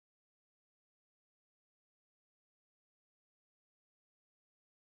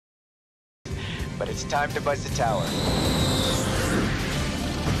but it's time to buzz the tower.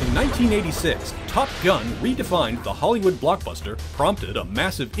 In 1986, Top Gun redefined the Hollywood blockbuster, prompted a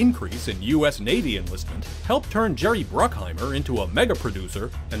massive increase in US Navy enlistment, helped turn Jerry Bruckheimer into a mega-producer,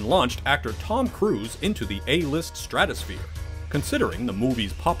 and launched actor Tom Cruise into the A-list stratosphere. Considering the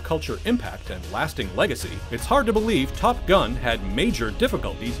movie's pop culture impact and lasting legacy, it's hard to believe Top Gun had major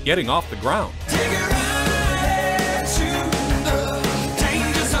difficulties getting off the ground.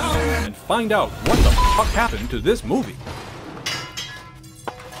 And find out what the fuck happened to this movie.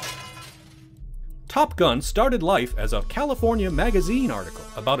 Top Gun started life as a California magazine article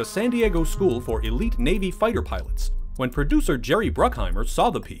about a San Diego school for elite Navy fighter pilots. When producer Jerry Bruckheimer saw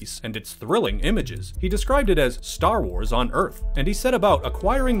the piece and its thrilling images, he described it as Star Wars on Earth, and he set about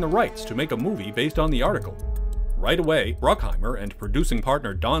acquiring the rights to make a movie based on the article. Right away, Bruckheimer and producing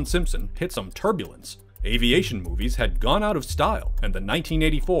partner Don Simpson hit some turbulence. Aviation movies had gone out of style, and the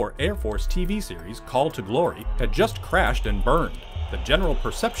 1984 Air Force TV series Call to Glory had just crashed and burned. The general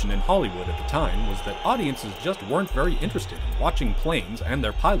perception in Hollywood at the time was that audiences just weren't very interested in watching planes and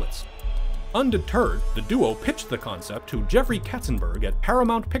their pilots. Undeterred, the duo pitched the concept to Jeffrey Katzenberg at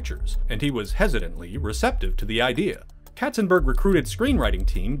Paramount Pictures, and he was hesitantly receptive to the idea. Katzenberg recruited screenwriting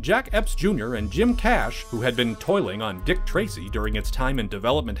team Jack Epps Jr. and Jim Cash, who had been toiling on Dick Tracy during its time in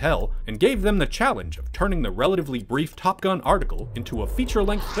development hell, and gave them the challenge of turning the relatively brief Top Gun article into a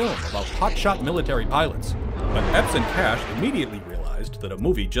feature-length film about hotshot military pilots. But Epps and Cash immediately realized that a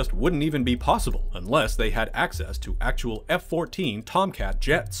movie just wouldn't even be possible unless they had access to actual F-14 Tomcat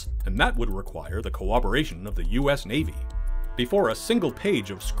jets, and that would require the cooperation of the US Navy. Before a single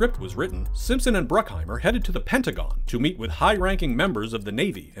page of script was written, Simpson and Bruckheimer headed to the Pentagon to meet with high-ranking members of the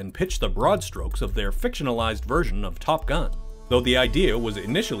Navy and pitch the broad strokes of their fictionalized version of Top Gun. Though the idea was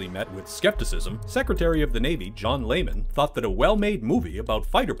initially met with skepticism, Secretary of the Navy John Lehman thought that a well-made movie about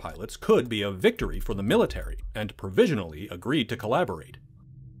fighter pilots could be a victory for the military, and provisionally agreed to collaborate.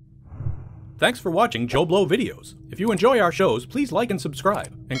 Thanks for watching JoBlo videos. If you enjoy our shows, please like and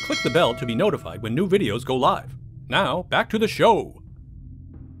subscribe, and click the bell to be notified when new videos go live. Now, back to the show!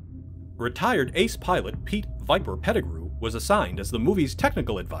 Retired ace pilot Pete "Viper" Pettigrew was assigned as the movie's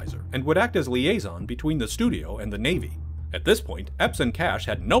technical advisor and would act as liaison between the studio and the Navy. At this point, Epps and Cash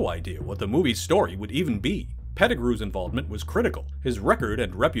had no idea what the movie's story would even be. Pettigrew's involvement was critical. His record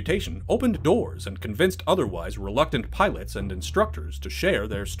and reputation opened doors and convinced otherwise reluctant pilots and instructors to share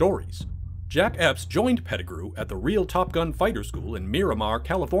their stories. Jack Epps joined Pettigrew at the real Top Gun fighter school in Miramar,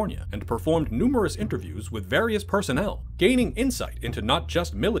 California, and performed numerous interviews with various personnel, gaining insight into not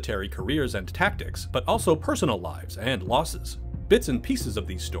just military careers and tactics, but also personal lives and losses. Bits and pieces of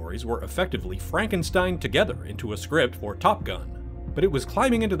these stories were effectively Frankensteined together into a script for Top Gun. But it was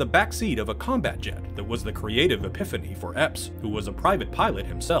climbing into the backseat of a combat jet that was the creative epiphany for Epps, who was a private pilot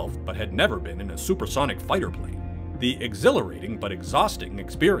himself but had never been in a supersonic fighter plane. The exhilarating but exhausting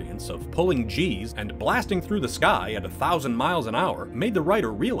experience of pulling G's and blasting through the sky at 1,000 miles an hour made the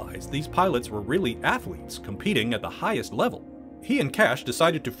writer realize these pilots were really athletes competing at the highest level. He and Cash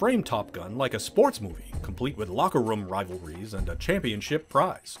decided to frame Top Gun like a sports movie, complete with locker room rivalries and a championship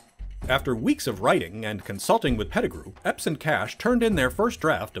prize. After weeks of writing and consulting with Pettigrew, Epps and Cash turned in their first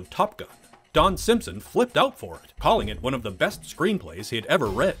draft of Top Gun. Don Simpson flipped out for it, calling it one of the best screenplays he had ever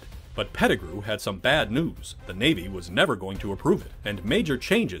read. But Pettigrew had some bad news. The Navy was never going to approve it, and major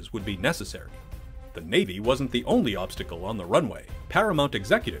changes would be necessary. The Navy wasn't the only obstacle on the runway. Paramount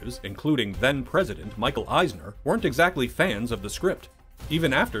executives, including then-President Michael Eisner, weren't exactly fans of the script.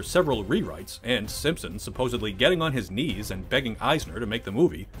 Even after several rewrites, and Simpson supposedly getting on his knees and begging Eisner to make the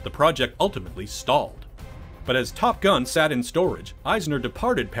movie, the project ultimately stalled. But as Top Gun sat in storage, Eisner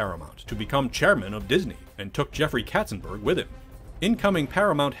departed Paramount to become chairman of Disney, and took Jeffrey Katzenberg with him. Incoming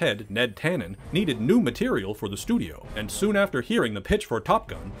Paramount head Ned Tannen needed new material for the studio, and soon after hearing the pitch for Top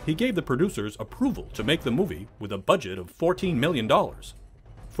Gun, he gave the producers approval to make the movie with a budget of $14 million.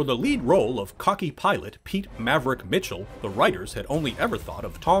 For the lead role of cocky pilot Pete "Maverick" Mitchell, the writers had only ever thought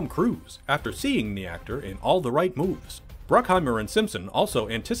of Tom Cruise, after seeing the actor in All the Right Moves. Bruckheimer and Simpson also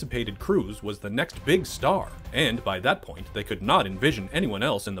anticipated Cruise was the next big star, and by that point they could not envision anyone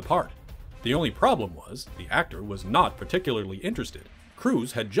else in the part. The only problem was, the actor was not particularly interested.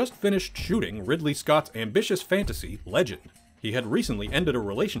 Cruise had just finished shooting Ridley Scott's ambitious fantasy, Legend. He had recently ended a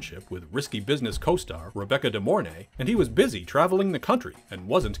relationship with risky business co-star Rebecca De Mornay, and he was busy traveling the country and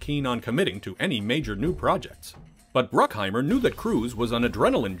wasn't keen on committing to any major new projects. But Bruckheimer knew that Cruise was an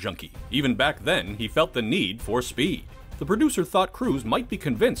adrenaline junkie. Even back then, he felt the need for speed. The producer thought Cruise might be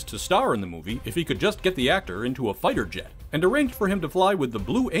convinced to star in the movie if he could just get the actor into a fighter jet, and arranged for him to fly with the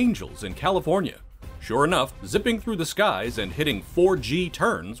Blue Angels in California. Sure enough, zipping through the skies and hitting 4G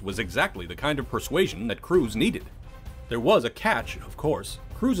turns was exactly the kind of persuasion that Cruise needed. There was a catch, of course.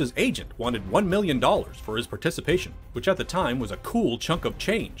 Cruise's agent wanted $1 million for his participation, which at the time was a cool chunk of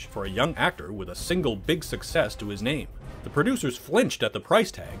change for a young actor with a single big success to his name. The producers flinched at the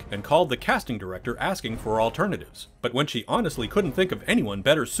price tag and called the casting director asking for alternatives, but when she honestly couldn't think of anyone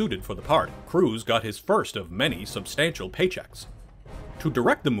better suited for the part, Cruise got his first of many substantial paychecks. To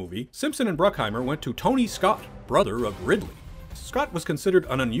direct the movie, Simpson and Bruckheimer went to Tony Scott, brother of Ridley. Scott was considered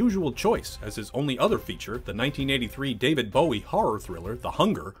an unusual choice, as his only other feature, the 1983 David Bowie horror thriller The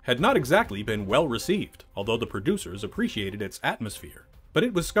Hunger, had not exactly been well received, although the producers appreciated its atmosphere. But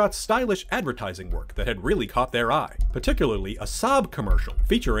it was Scott's stylish advertising work that had really caught their eye, particularly a Saab commercial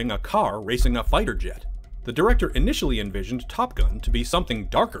featuring a car racing a fighter jet. The director initially envisioned Top Gun to be something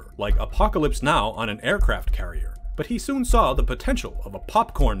darker, like Apocalypse Now on an aircraft carrier, but he soon saw the potential of a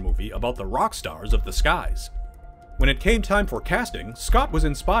popcorn movie about the rock stars of the skies. When it came time for casting, Scott was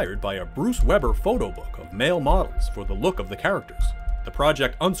inspired by a Bruce Weber photo book of male models for the look of the characters. The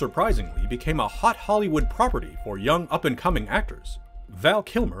project, unsurprisingly, became a hot Hollywood property for young up-and-coming actors. Val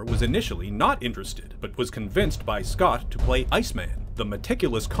Kilmer was initially not interested, but was convinced by Scott to play Iceman, the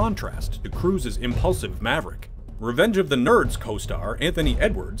meticulous contrast to Cruise's impulsive Maverick. Revenge of the Nerds co-star Anthony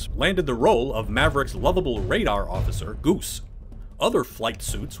Edwards landed the role of Maverick's lovable radar officer, Goose. Other flight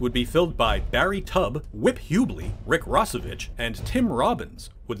suits would be filled by Barry Tubb, Whip Hubley, Rick Rossovich, and Tim Robbins,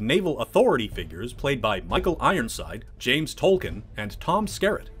 with naval authority figures played by Michael Ironside, James Tolkien, and Tom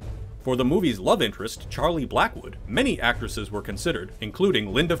Skerritt. For the movie's love interest, Charlie Blackwood, many actresses were considered,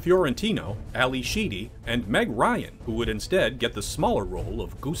 including Linda Fiorentino, Ali Sheedy, and Meg Ryan, who would instead get the smaller role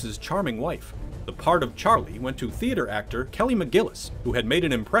of Goose's charming wife. The part of Charlie went to theater actor Kelly McGillis, who had made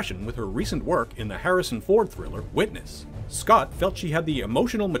an impression with her recent work in the Harrison Ford thriller Witness. Scott felt she had the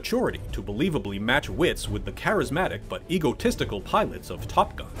emotional maturity to believably match wits with the charismatic but egotistical pilots of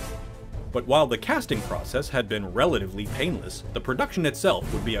Top Gun. But while the casting process had been relatively painless, the production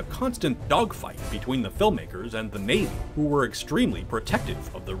itself would be a constant dogfight between the filmmakers and the Navy, who were extremely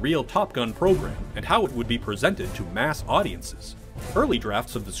protective of the real Top Gun program and how it would be presented to mass audiences. Early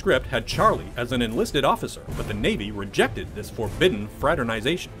drafts of the script had Charlie as an enlisted officer, but the Navy rejected this forbidden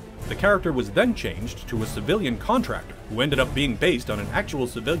fraternization. The character was then changed to a civilian contractor, who ended up being based on an actual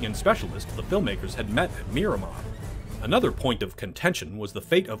civilian specialist the filmmakers had met at Miramar. Another point of contention was the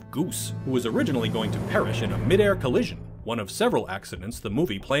fate of Goose, who was originally going to perish in a mid-air collision, one of several accidents the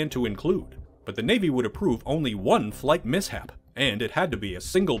movie planned to include. But the Navy would approve only one flight mishap, and it had to be a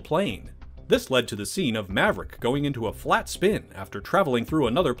single plane. This led to the scene of Maverick going into a flat spin after traveling through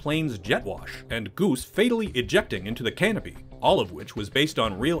another plane's jet wash, and Goose fatally ejecting into the canopy, all of which was based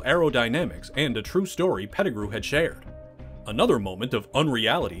on real aerodynamics and a true story Pettigrew had shared. Another moment of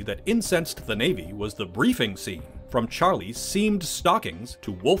unreality that incensed the Navy was the briefing scene. From Charlie's seamed stockings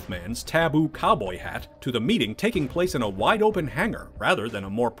to Wolfman's taboo cowboy hat to the meeting taking place in a wide-open hangar rather than a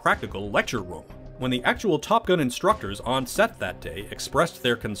more practical lecture room. When the actual Top Gun instructors on set that day expressed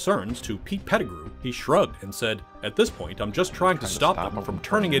their concerns to Pete Pettigrew, he shrugged and said, "At this point, I'm just trying to stop them from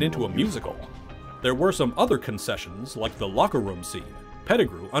turning it into a musical." There were some other concessions, like the locker room scene.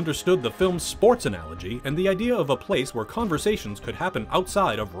 Pettigrew understood the film's sports analogy and the idea of a place where conversations could happen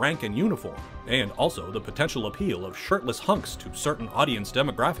outside of rank and uniform, and also the potential appeal of shirtless hunks to certain audience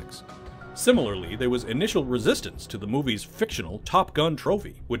demographics. Similarly, there was initial resistance to the movie's fictional Top Gun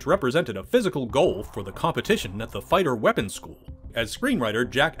trophy, which represented a physical goal for the competition at the fighter weapons school. As screenwriter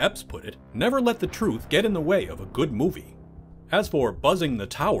Jack Epps put it, "Never let the truth get in the way of a good movie." As for buzzing the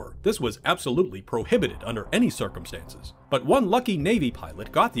tower, this was absolutely prohibited under any circumstances. But one lucky Navy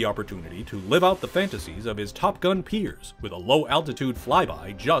pilot got the opportunity to live out the fantasies of his Top Gun peers with a low-altitude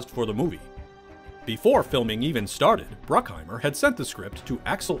flyby just for the movie. Before filming even started, Bruckheimer had sent the script to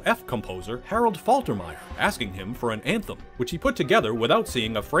Axel F composer Harold Faltermeyer, asking him for an anthem, which he put together without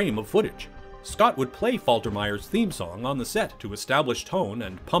seeing a frame of footage. Scott would play Faltermeyer's theme song on the set to establish tone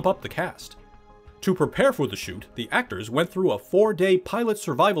and pump up the cast. To prepare for the shoot, the actors went through a 4-day pilot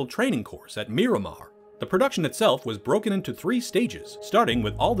survival training course at Miramar. The production itself was broken into 3 stages, starting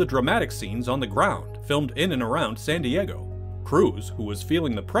with all the dramatic scenes on the ground, filmed in and around San Diego. Cruise, who was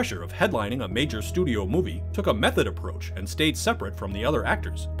feeling the pressure of headlining a major studio movie, took a method approach and stayed separate from the other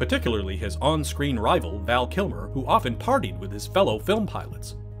actors, particularly his on-screen rival Val Kilmer, who often partied with his fellow film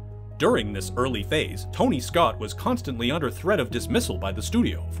pilots. During this early phase, Tony Scott was constantly under threat of dismissal by the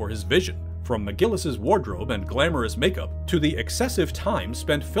studio for his vision, from McGillis's wardrobe and glamorous makeup to the excessive time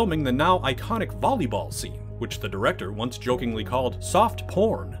spent filming the now iconic volleyball scene, which the director once jokingly called soft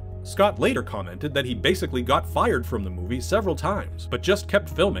porn. Scott later commented that he basically got fired from the movie several times, but just kept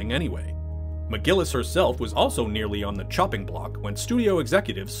filming anyway. McGillis herself was also nearly on the chopping block when studio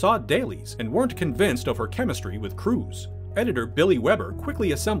executives saw dailies and weren't convinced of her chemistry with Cruise. Editor Billy Weber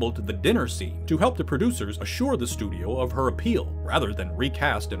quickly assembled the dinner scene to help the producers assure the studio of her appeal, rather than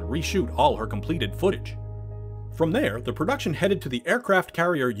recast and reshoot all her completed footage. From there, the production headed to the aircraft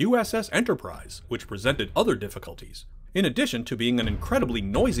carrier USS Enterprise, which presented other difficulties. In addition to being an incredibly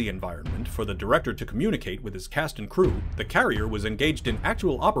noisy environment for the director to communicate with his cast and crew, the carrier was engaged in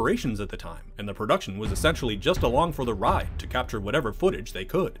actual operations at the time, and the production was essentially just along for the ride to capture whatever footage they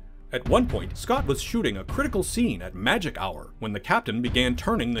could. At one point, Scott was shooting a critical scene at magic hour when the captain began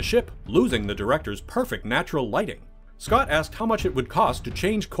turning the ship, losing the director's perfect natural lighting. Scott asked how much it would cost to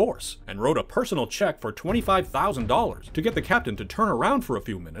change course, and wrote a personal check for $25,000 to get the captain to turn around for a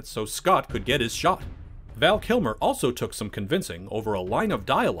few minutes so Scott could get his shot. Val Kilmer also took some convincing over a line of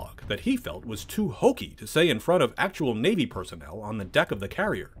dialogue that he felt was too hokey to say in front of actual Navy personnel on the deck of the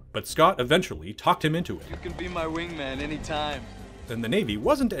carrier, but Scott eventually talked him into it. You can be my wingman anytime. And the Navy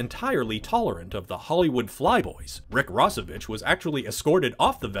wasn't entirely tolerant of the Hollywood flyboys. Rick Rossovich was actually escorted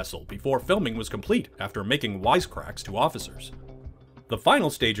off the vessel before filming was complete after making wisecracks to officers. The final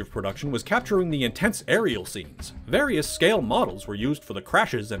stage of production was capturing the intense aerial scenes. Various scale models were used for the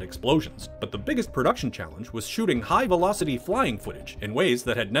crashes and explosions, but the biggest production challenge was shooting high-velocity flying footage in ways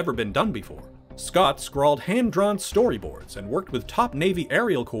that had never been done before. Scott scrawled hand-drawn storyboards and worked with top Navy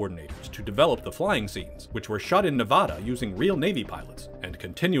aerial coordinators to develop the flying scenes, which were shot in Nevada using real Navy pilots, and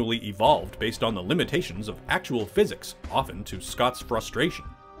continually evolved based on the limitations of actual physics, often to Scott's frustration.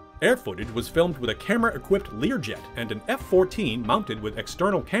 Air footage was filmed with a camera-equipped Learjet and an F-14 mounted with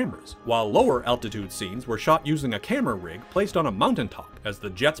external cameras, while lower altitude scenes were shot using a camera rig placed on a mountaintop as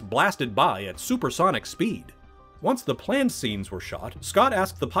the jets blasted by at supersonic speed. Once the planned scenes were shot, Scott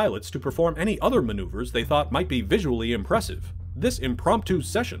asked the pilots to perform any other maneuvers they thought might be visually impressive. This impromptu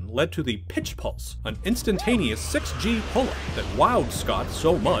session led to the pitch pulse, an instantaneous 6G pull-up that wowed Scott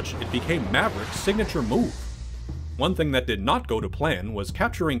so much it became Maverick's signature move. One thing that did not go to plan was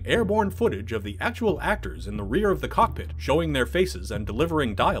capturing airborne footage of the actual actors in the rear of the cockpit, showing their faces and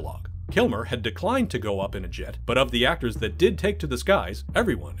delivering dialogue. Kilmer had declined to go up in a jet, but of the actors that did take to the skies,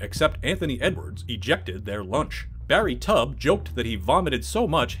 everyone except Anthony Edwards ejected their lunch. Barry Tubb joked that he vomited so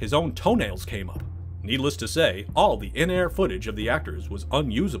much his own toenails came up. Needless to say, all the in-air footage of the actors was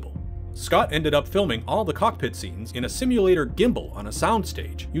unusable. Scott ended up filming all the cockpit scenes in a simulator gimbal on a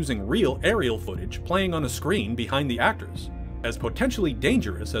soundstage, using real aerial footage playing on a screen behind the actors. As potentially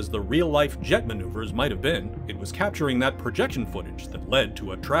dangerous as the real-life jet maneuvers might have been, it was capturing that projection footage that led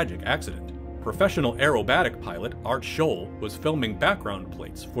to a tragic accident. Professional aerobatic pilot Art Scholl was filming background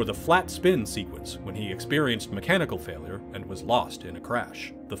plates for the flat spin sequence when he experienced mechanical failure and was lost in a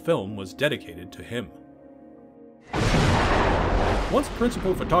crash. The film was dedicated to him. Once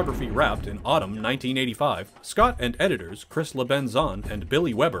principal photography wrapped in autumn 1985, Scott and editors Chris LeBenzon and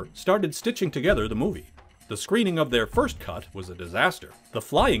Billy Weber started stitching together the movie. The screening of their first cut was a disaster. The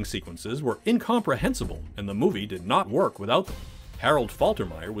flying sequences were incomprehensible, and the movie did not work without them. Harold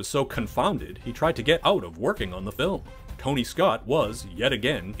Faltermeyer was so confounded he tried to get out of working on the film. Tony Scott was, yet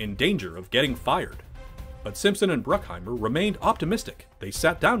again, in danger of getting fired. But Simpson and Bruckheimer remained optimistic. They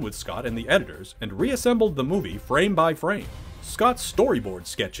sat down with Scott and the editors and reassembled the movie frame by frame. Scott's storyboard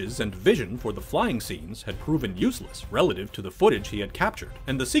sketches and vision for the flying scenes had proven useless relative to the footage he had captured,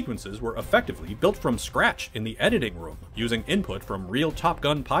 and the sequences were effectively built from scratch in the editing room, using input from real Top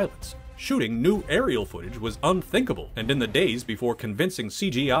Gun pilots. Shooting new aerial footage was unthinkable, and in the days before convincing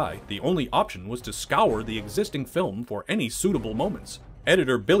CGI, the only option was to scour the existing film for any suitable moments.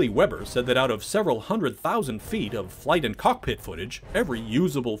 Editor Billy Weber said that out of several 100,000 feet of flight and cockpit footage, every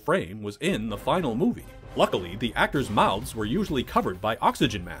usable frame was in the final movie. Luckily, the actors' mouths were usually covered by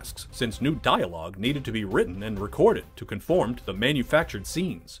oxygen masks, since new dialogue needed to be written and recorded to conform to the manufactured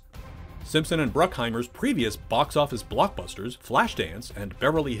scenes. Simpson and Bruckheimer's previous box office blockbusters, Flashdance and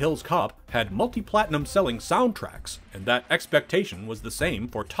Beverly Hills Cop, had multi-platinum selling soundtracks, and that expectation was the same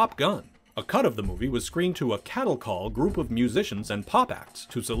for Top Gun. A cut of the movie was screened to a cattle call group of musicians and pop acts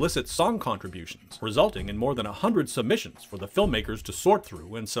to solicit song contributions, resulting in more than 100 submissions for the filmmakers to sort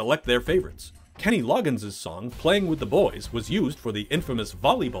through and select their favorites. Kenny Loggins' song, Playing with the Boys, was used for the infamous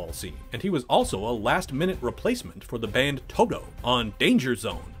volleyball scene, and he was also a last-minute replacement for the band Toto on Danger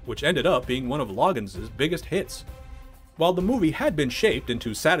Zone, which ended up being one of Loggins' biggest hits. While the movie had been shaped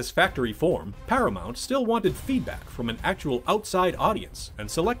into satisfactory form, Paramount still wanted feedback from an actual outside audience and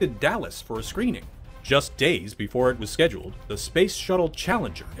selected Dallas for a screening. Just days before it was scheduled, the Space Shuttle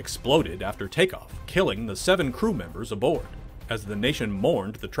Challenger exploded after takeoff, killing the 7 crew members aboard. As the nation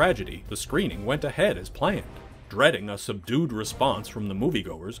mourned the tragedy, the screening went ahead as planned. Dreading a subdued response from the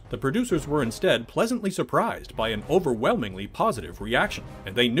moviegoers, the producers were instead pleasantly surprised by an overwhelmingly positive reaction,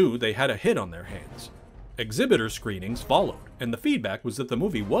 and they knew they had a hit on their hands. Exhibitor screenings followed, and the feedback was that the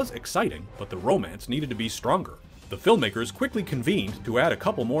movie was exciting, but the romance needed to be stronger. The filmmakers quickly convened to add a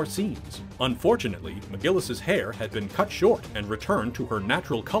couple more scenes. Unfortunately, McGillis's hair had been cut short and returned to her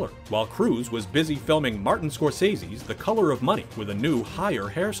natural color, while Cruise was busy filming Martin Scorsese's The Color of Money with a new, higher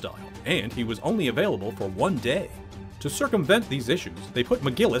hairstyle, and he was only available for 1 day. To circumvent these issues, they put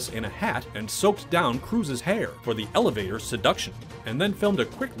McGillis in a hat and soaked down Cruise's hair for the elevator seduction, and then filmed a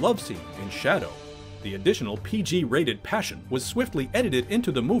quick love scene in shadow. The additional PG-rated passion was swiftly edited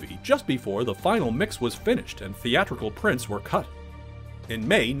into the movie just before the final mix was finished and theatrical prints were cut. In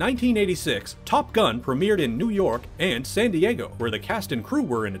May 1986, Top Gun premiered in New York and San Diego, where the cast and crew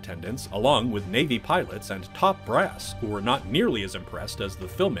were in attendance, along with Navy pilots and top brass, who were not nearly as impressed as the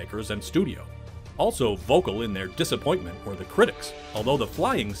filmmakers and studio. Also vocal in their disappointment were the critics. Although the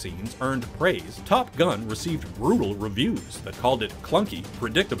flying scenes earned praise, Top Gun received brutal reviews that called it clunky,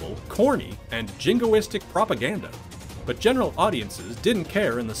 predictable, corny, and jingoistic propaganda. But general audiences didn't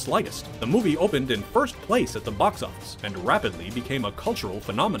care in the slightest. The movie opened in first place at the box office and rapidly became a cultural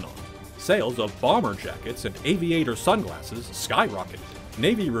phenomenon. Sales of bomber jackets and aviator sunglasses skyrocketed.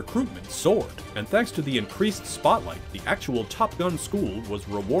 Navy recruitment soared, and thanks to the increased spotlight, the actual Top Gun school was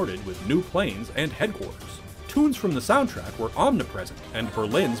rewarded with new planes and headquarters. Tunes from the soundtrack were omnipresent, and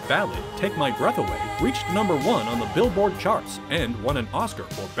Berlin's ballad, Take My Breath Away, reached #1 on the Billboard charts and won an Oscar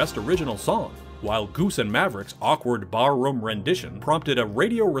for Best Original Song, while Goose and Maverick's awkward barroom rendition prompted a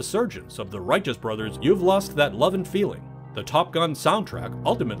radio resurgence of the Righteous Brothers' You've Lost That Lovin' Feeling. The Top Gun soundtrack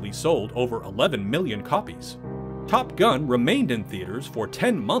ultimately sold over 11 million copies. Top Gun remained in theaters for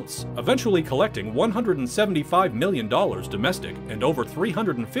 10 months, eventually collecting $175 million domestic and over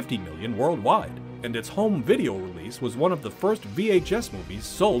 $350 million worldwide, and its home video release was one of the first VHS movies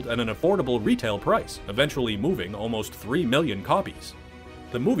sold at an affordable retail price, eventually moving almost 3 million copies.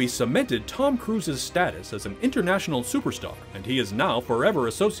 The movie cemented Tom Cruise's status as an international superstar, and he is now forever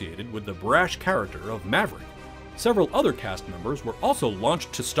associated with the brash character of Maverick. Several other cast members were also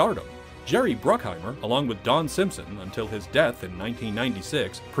launched to stardom. Jerry Bruckheimer, along with Don Simpson until his death in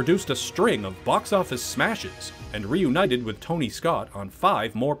 1996, produced a string of box office smashes and reunited with Tony Scott on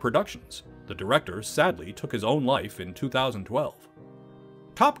 5 more productions. The director sadly took his own life in 2012.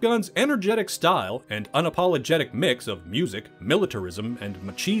 Top Gun's energetic style and unapologetic mix of music, militarism, and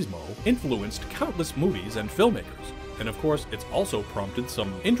machismo influenced countless movies and filmmakers. And of course, it's also prompted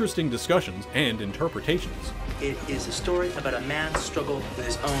some interesting discussions and interpretations. It is a story about a man's struggle with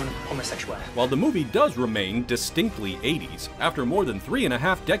his own homosexuality. While the movie does remain distinctly 80s, after more than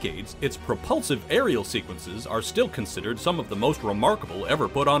 3.5 decades, its propulsive aerial sequences are still considered some of the most remarkable ever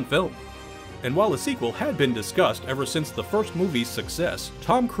put on film. And while a sequel had been discussed ever since the first movie's success,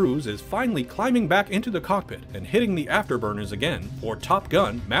 Tom Cruise is finally climbing back into the cockpit and hitting the afterburners again for Top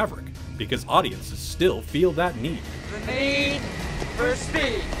Gun: Maverick, because audiences still feel that need. The need for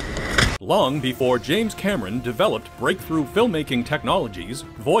speed. Long before James Cameron developed breakthrough filmmaking technologies,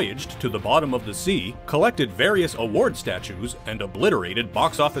 voyaged to the bottom of the sea, collected various award statues, and obliterated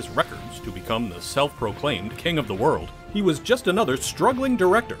box office records to become the self-proclaimed king of the world, he was just another struggling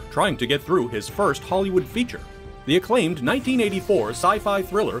director trying to get through his first Hollywood feature. The acclaimed 1984 sci-fi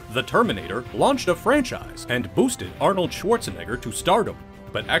thriller The Terminator launched a franchise and boosted Arnold Schwarzenegger to stardom.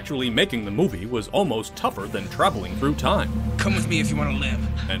 But actually making the movie was almost tougher than traveling through time. Come with me if you want to live.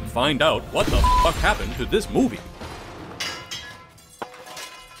 And find out what the fuck happened to this movie.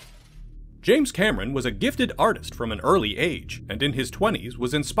 James Cameron was a gifted artist from an early age, and in his 20s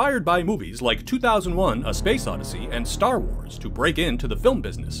was inspired by movies like 2001: A Space Odyssey and Star Wars to break into the film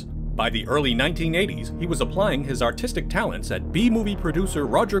business. By the early 1980s, he was applying his artistic talents at B-movie producer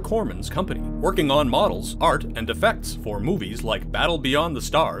Roger Corman's company, working on models, art, and effects for movies like Battle Beyond the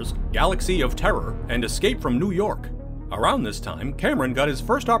Stars, Galaxy of Terror, and Escape from New York. Around this time, Cameron got his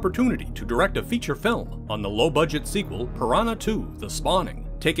first opportunity to direct a feature film on the low-budget sequel Piranha 2: The Spawning,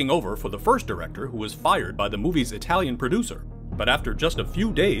 taking over for the first director who was fired by the movie's Italian producer. But after just a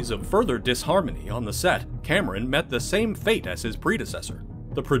few days of further disharmony on the set, Cameron met the same fate as his predecessor.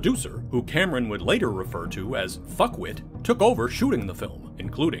 The producer, who Cameron would later refer to as Fuckwit, took over shooting the film,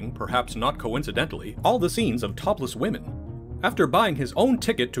 including, perhaps not coincidentally, all the scenes of topless women. After buying his own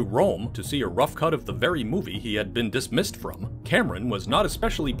ticket to Rome to see a rough cut of the very movie he had been dismissed from, Cameron was not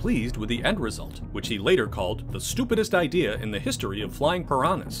especially pleased with the end result, which he later called the stupidest idea in the history of flying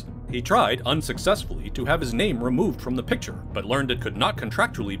piranhas. He tried, unsuccessfully, to have his name removed from the picture, but learned it could not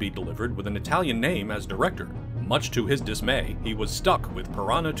contractually be delivered with an Italian name as director. Much to his dismay, he was stuck with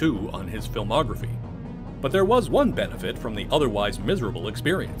Piranha 2 on his filmography. But there was one benefit from the otherwise miserable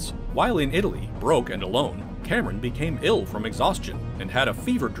experience. While in Italy, broke and alone, Cameron became ill from exhaustion and had a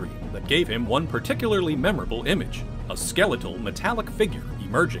fever dream that gave him one particularly memorable image, a skeletal metallic figure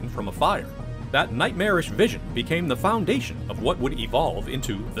emerging from a fire. That nightmarish vision became the foundation of what would evolve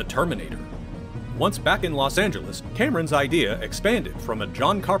into the Terminator. Once back in Los Angeles, Cameron's idea expanded from a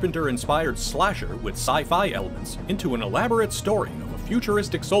John Carpenter-inspired slasher with sci-fi elements into an elaborate story of a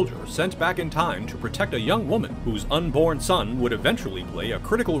futuristic soldier sent back in time to protect a young woman whose unborn son would eventually play a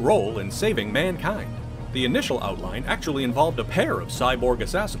critical role in saving mankind. The initial outline actually involved a pair of cyborg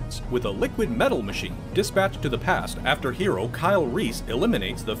assassins, with a liquid metal machine dispatched to the past after hero Kyle Reese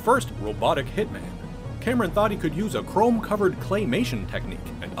eliminates the first robotic hitman. Cameron thought he could use a chrome-covered claymation technique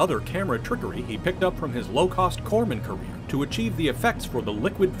and other camera trickery he picked up from his low-cost Corman career to achieve the effects for the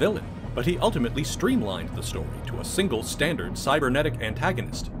liquid villain, but he ultimately streamlined the story to a single standard cybernetic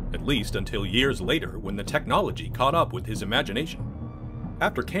antagonist, at least until years later when the technology caught up with his imagination.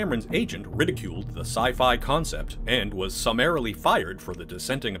 After Cameron's agent ridiculed the sci-fi concept and was summarily fired for the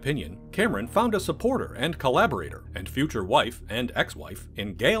dissenting opinion, Cameron found a supporter and collaborator, and future wife and ex-wife,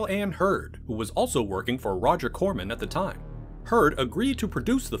 in Gail Ann Hurd, who was also working for Roger Corman at the time. Hurd agreed to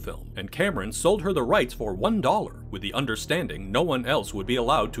produce the film, and Cameron sold her the rights for $1, with the understanding no one else would be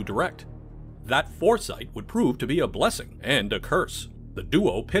allowed to direct. That foresight would prove to be a blessing and a curse. The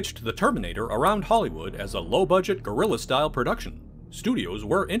duo pitched the Terminator around Hollywood as a low-budget guerrilla-style production. Studios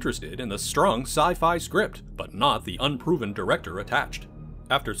were interested in the strong sci-fi script, but not the unproven director attached.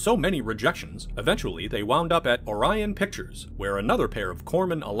 After so many rejections, eventually they wound up at Orion Pictures, where another pair of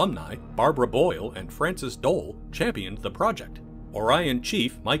Corman alumni, Barbara Boyle and Francis Dole, championed the project. Orion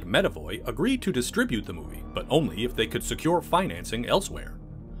chief Mike Medavoy agreed to distribute the movie, but only if they could secure financing elsewhere.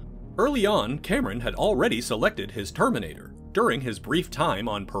 Early on, Cameron had already selected his Terminator. During his brief time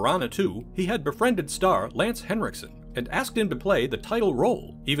on Piranha 2, he had befriended star Lance Henriksen and asked him to play the title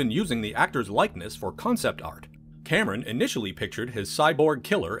role, even using the actor's likeness for concept art. Cameron initially pictured his cyborg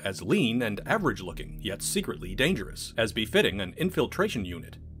killer as lean and average-looking, yet secretly dangerous, as befitting an infiltration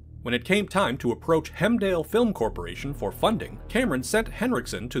unit. When it came time to approach Hemdale Film Corporation for funding, Cameron sent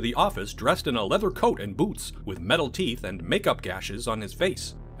Henriksen to the office dressed in a leather coat and boots, with metal teeth and makeup gashes on his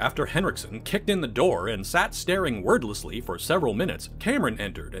face. After Henriksen kicked in the door and sat staring wordlessly for several minutes, Cameron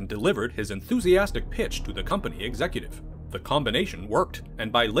entered and delivered his enthusiastic pitch to the company executive. The combination worked,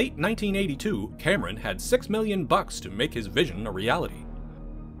 and by late 1982, Cameron had $6 million to make his vision a reality.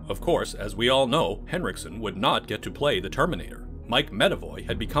 Of course, as we all know, Henriksen would not get to play the Terminator. Mike Medavoy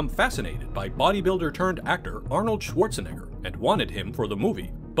had become fascinated by bodybuilder-turned-actor Arnold Schwarzenegger and wanted him for the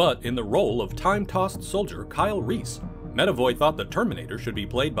movie, but in the role of time-tossed soldier Kyle Reese. Medavoy thought the Terminator should be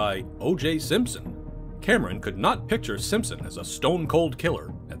played by O.J. Simpson. Cameron could not picture Simpson as a stone-cold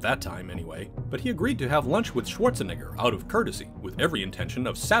killer, at that time anyway, but he agreed to have lunch with Schwarzenegger out of courtesy, with every intention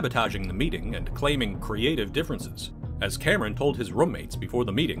of sabotaging the meeting and claiming creative differences. As Cameron told his roommates before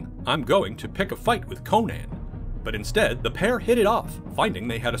the meeting, "I'm going to pick a fight with Conan." But instead, the pair hit it off, finding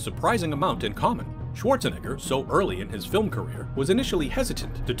they had a surprising amount in common. Schwarzenegger, so early in his film career, was initially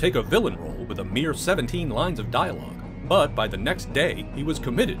hesitant to take a villain role with a mere 17 lines of dialogue. But by the next day, he was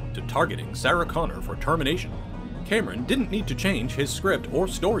committed to targeting Sarah Connor for termination. Cameron didn't need to change his script or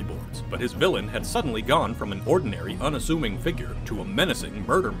storyboards, but his villain had suddenly gone from an ordinary, unassuming figure to a menacing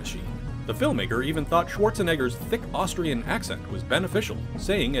murder machine. The filmmaker even thought Schwarzenegger's thick Austrian accent was beneficial,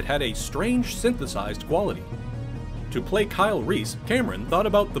 saying it had a strange synthesized quality. To play Kyle Reese, Cameron thought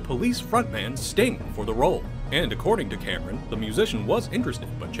about the Police frontman Sting for the role. And according to Cameron, the musician was interested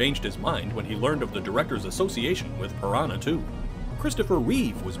but changed his mind when he learned of the director's association with Piranha 2. Christopher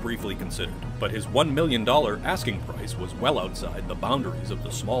Reeve was briefly considered, but his $1 million asking price was well outside the boundaries of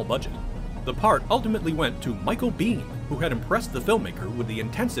the small budget. The part ultimately went to Michael Biehn, who had impressed the filmmaker with the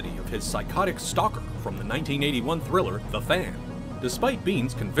intensity of his psychotic stalker from the 1981 thriller The Fan. Despite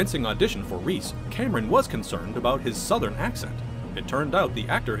Bihn's convincing audition for Reese, Cameron was concerned about his southern accent. It turned out the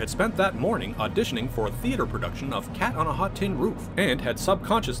actor had spent that morning auditioning for a theater production of Cat on a Hot Tin Roof and had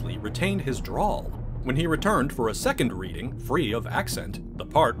subconsciously retained his drawl. When he returned for a second reading, free of accent, the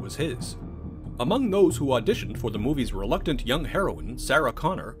part was his. Among those who auditioned for the movie's reluctant young heroine, Sarah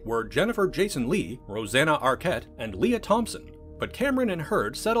Connor, were Jennifer Jason Leigh, Rosanna Arquette, and Leah Thompson. But Cameron and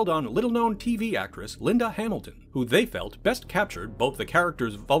Hurd settled on little-known TV actress Linda Hamilton, who they felt best captured both the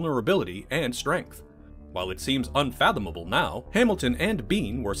character's vulnerability and strength. While it seems unfathomable now, Hamilton and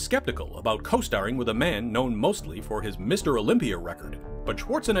Biehn were skeptical about co-starring with a man known mostly for his Mr. Olympia record, but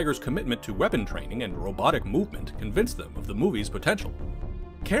Schwarzenegger's commitment to weapon training and robotic movement convinced them of the movie's potential.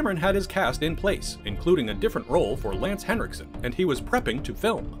 Cameron had his cast in place, including a different role for Lance Henriksen, and he was prepping to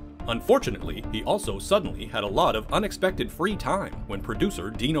film. Unfortunately, he also suddenly had a lot of unexpected free time when producer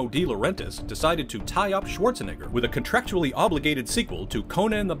Dino De Laurentiis decided to tie up Schwarzenegger with a contractually obligated sequel to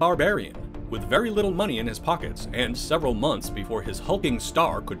Conan the Barbarian. With very little money in his pockets, and several months before his hulking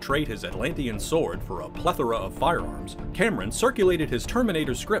star could trade his Atlantean sword for a plethora of firearms, Cameron circulated his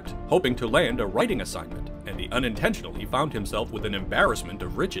Terminator script, hoping to land a writing assignment, and he unintentionally found himself with an embarrassment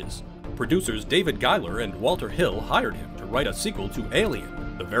of riches. Producers David Giler and Walter Hill hired him to write a sequel to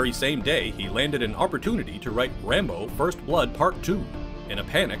Alien. The very same day, he landed an opportunity to write Rambo: First Blood Part 2. In a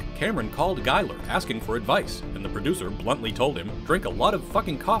panic, Cameron called Giler asking for advice, and the producer bluntly told him, drink a lot of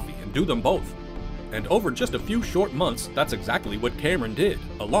fucking coffee and do them both. And over just a few short months, that's exactly what Cameron did,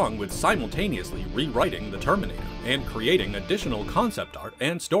 along with simultaneously rewriting the Terminator and creating additional concept art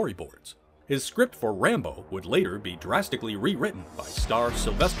and storyboards. His script for Rambo would later be drastically rewritten by star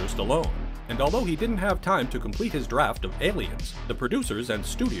Sylvester Stallone. And although he didn't have time to complete his draft of Aliens, the producers and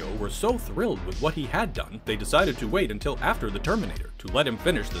studio were so thrilled with what he had done, they decided to wait until after the Terminator to let him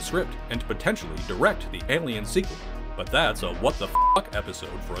finish the script and potentially direct the Alien sequel. But that's a what the fuck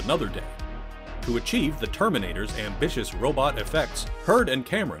episode for another day. To achieve the Terminator's ambitious robot effects, Hurd and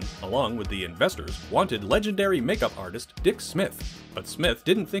Cameron, along with the investors, wanted legendary makeup artist Dick Smith. But Smith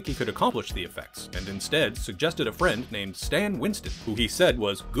didn't think he could accomplish the effects, and instead suggested a friend named Stan Winston, who he said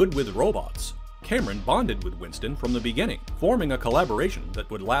was good with robots. Cameron bonded with Winston from the beginning, forming a collaboration that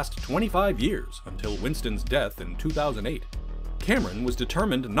would last 25 years until Winston's death in 2008. Cameron was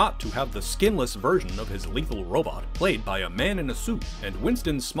determined not to have the skinless version of his lethal robot played by a man in a suit, and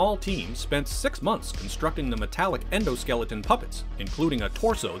Winston's small team spent 6 months constructing the metallic endoskeleton puppets, including a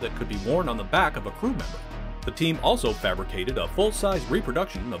torso that could be worn on the back of a crew member. The team also fabricated a full-size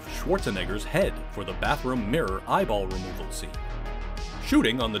reproduction of Schwarzenegger's head for the bathroom mirror eyeball removal scene.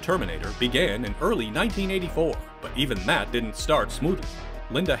 Shooting on the Terminator began in early 1984, but even that didn't start smoothly.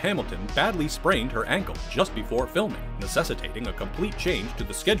 Linda Hamilton badly sprained her ankle just before filming, necessitating a complete change to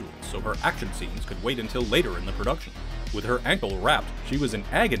the schedule so her action scenes could wait until later in the production. With her ankle wrapped, she was in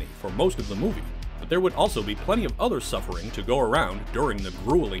agony for most of the movie, but there would also be plenty of other suffering to go around during the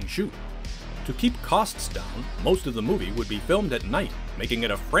grueling shoot. To keep costs down, most of the movie would be filmed at night, making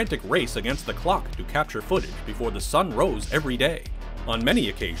it a frantic race against the clock to capture footage before the sun rose every day. On many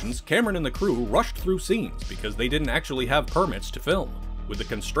occasions, Cameron and the crew rushed through scenes because they didn't actually have permits to film. With the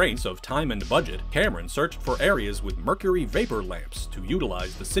constraints of time and budget, Cameron searched for areas with mercury vapor lamps to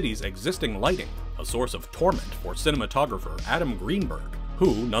utilize the city's existing lighting, a source of torment for cinematographer Adam Greenberg,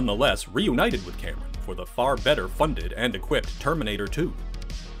 who nonetheless reunited with Cameron for the far better funded and equipped Terminator 2.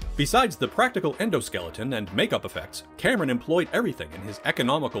 Besides the practical endoskeleton and makeup effects, Cameron employed everything in his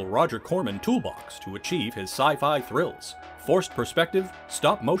economical Roger Corman toolbox to achieve his sci-fi thrills. Forced perspective,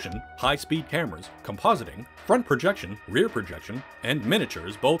 stop motion, high-speed cameras, compositing, front projection, rear projection, and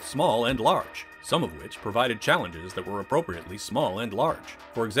miniatures both small and large, some of which provided challenges that were appropriately small and large.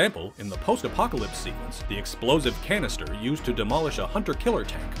 For example, in the post-apocalypse sequence, the explosive canister used to demolish a hunter-killer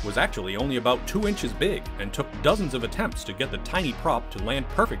tank was actually only about 2 inches big and took dozens of attempts to get the tiny prop to land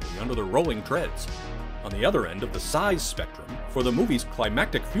perfectly under the rolling treads. On the other end of the size spectrum, for the movie's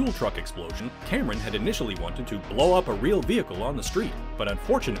climactic fuel truck explosion, Cameron had initially wanted to blow up a real vehicle on the street, but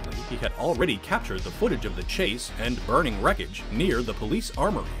unfortunately he had already captured the footage of the chase and burning wreckage near the police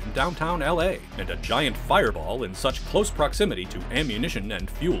armory in downtown LA, and a giant fireball in such close proximity to ammunition and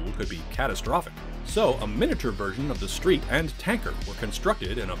fuel could be catastrophic. So a miniature version of the street and tanker were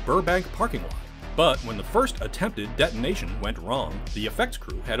constructed in a Burbank parking lot. But when the first attempted detonation went wrong, the effects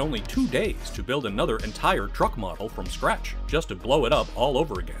crew had only 2 days to build another entire truck model from scratch, just to blow it up all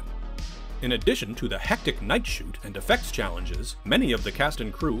over again. In addition to the hectic night shoot and effects challenges, many of the cast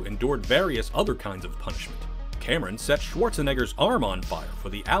and crew endured various other kinds of punishment. Cameron set Schwarzenegger's arm on fire for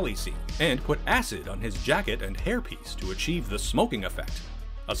the alley scene, and put acid on his jacket and hairpiece to achieve the smoking effect.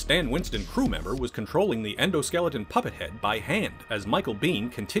 A Stan Winston crew member was controlling the endoskeleton puppet head by hand as Michael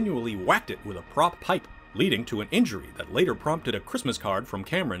Biehn continually whacked it with a prop pipe, leading to an injury that later prompted a Christmas card from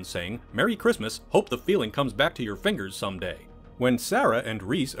Cameron saying, "Merry Christmas, hope the feeling comes back to your fingers someday." When Sarah and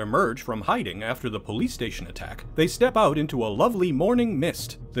Reese emerge from hiding after the police station attack, they step out into a lovely morning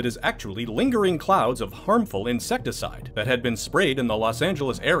mist that is actually lingering clouds of harmful insecticide that had been sprayed in the Los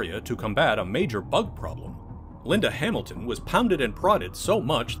Angeles area to combat a major bug problem. Linda Hamilton was pounded and prodded so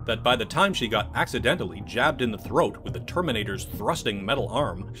much that by the time she got accidentally jabbed in the throat with the Terminator's thrusting metal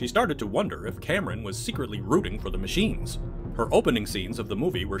arm, she started to wonder if Cameron was secretly rooting for the machines. Her opening scenes of the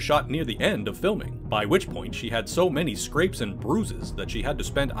movie were shot near the end of filming, by which point she had so many scrapes and bruises that she had to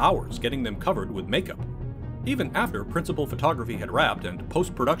spend hours getting them covered with makeup. Even after principal photography had wrapped and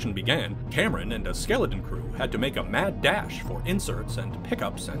post-production began, Cameron and a skeleton crew had to make a mad dash for inserts and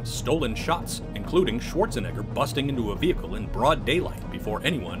pickups and stolen shots, including Schwarzenegger busting into a vehicle in broad daylight before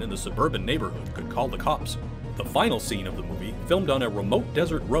anyone in the suburban neighborhood could call the cops. The final scene of the movie, filmed on a remote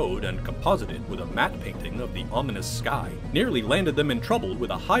desert road and composited with a matte painting of the ominous sky, nearly landed them in trouble with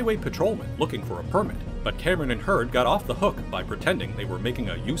a highway patrolman looking for a permit, but Cameron and Hurd got off the hook by pretending they were making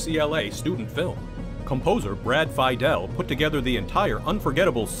a UCLA student film. Composer Brad Fiedel put together the entire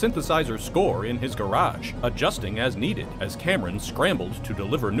unforgettable synthesizer score in his garage, adjusting as needed as Cameron scrambled to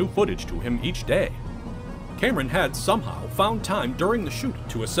deliver new footage to him each day. Cameron had somehow found time during the shoot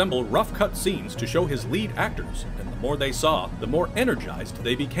to assemble rough-cut scenes to show his lead actors, and the more they saw, the more energized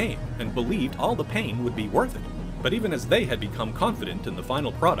they became, and believed all the pain would be worth it. But even as they had become confident in the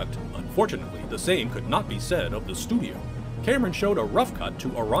final product, unfortunately the same could not be said of the studio. Cameron showed a rough cut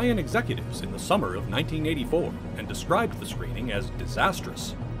to Orion executives in the summer of 1984, and described the screening as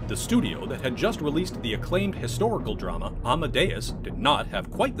disastrous. The studio that had just released the acclaimed historical drama Amadeus did not have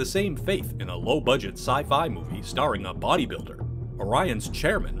quite the same faith in a low-budget sci-fi movie starring a bodybuilder. Orion's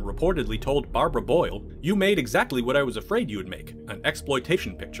chairman reportedly told Barbara Boyle, "You made exactly what I was afraid you would make, an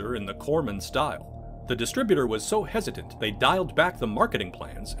exploitation picture in the Corman style." The distributor was so hesitant they dialed back the marketing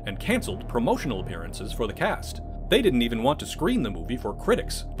plans and canceled promotional appearances for the cast. They didn't even want to screen the movie for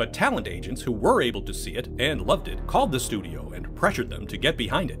critics, but talent agents who were able to see it and loved it called the studio and pressured them to get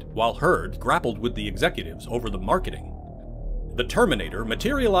behind it, while Hurd grappled with the executives over the marketing. The Terminator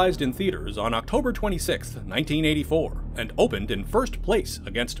materialized in theaters on October 26, 1984, and opened in first place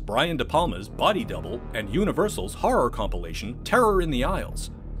against Brian De Palma's Body Double and Universal's horror compilation Terror in the Isles.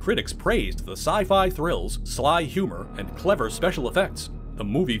 Critics praised the sci-fi thrills, sly humor, and clever special effects. The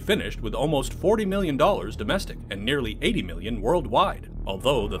movie finished with almost $40 million domestic and nearly $80 million worldwide,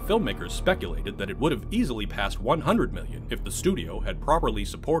 although the filmmakers speculated that it would have easily passed $100 million if the studio had properly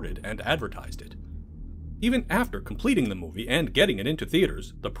supported and advertised it. Even after completing the movie and getting it into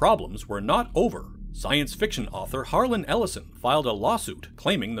theaters, the problems were not over. Science fiction author Harlan Ellison filed a lawsuit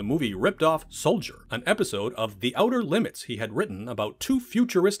claiming the movie ripped off Soldier, an episode of The Outer Limits he had written about two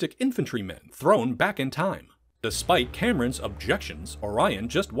futuristic infantrymen thrown back in time. Despite Cameron's objections, Orion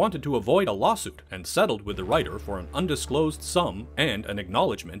just wanted to avoid a lawsuit and settled with the writer for an undisclosed sum and an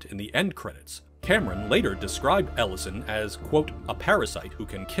acknowledgement in the end credits. Cameron later described Ellison as, quote, "a parasite who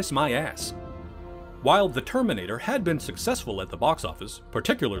can kiss my ass." While The Terminator had been successful at the box office,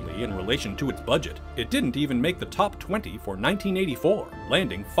 particularly in relation to its budget, it didn't even make the top 20 for 1984,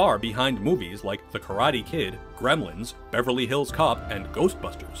 landing far behind movies like The Karate Kid, Gremlins, Beverly Hills Cop, and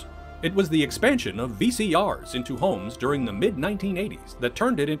Ghostbusters. It was the expansion of VCRs into homes during the mid-1980s that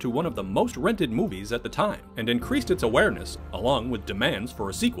turned it into one of the most rented movies at the time, and increased its awareness, along with demands for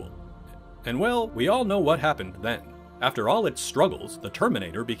a sequel. And well, we all know what happened then. After all its struggles, The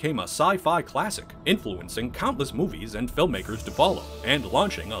Terminator became a sci-fi classic, influencing countless movies and filmmakers to follow, and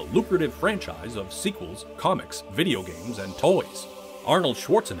launching a lucrative franchise of sequels, comics, video games, and toys. Arnold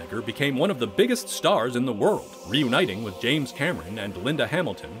Schwarzenegger became one of the biggest stars in the world, reuniting with James Cameron and Linda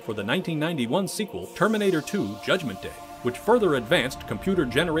Hamilton for the 1991 sequel Terminator 2: Judgment Day, which further advanced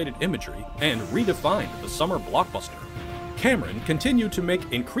computer-generated imagery and redefined the summer blockbuster. Cameron continued to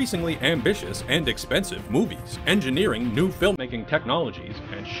make increasingly ambitious and expensive movies, engineering new filmmaking technologies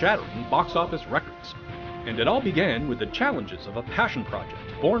and shattering box office records. And it all began with the challenges of a passion project,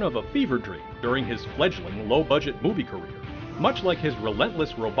 born of a fever dream during his fledgling low-budget movie career. Much like his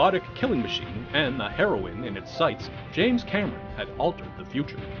relentless robotic killing machine and the heroine in its sights, James Cameron had altered the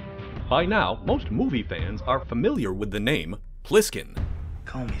future. By now, most movie fans are familiar with the name Pliskin.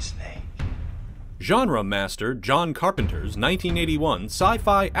 Call me Snake. Genre master John Carpenter's 1981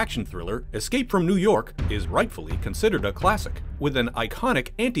 sci-fi action thriller Escape from New York is rightfully considered a classic, with an iconic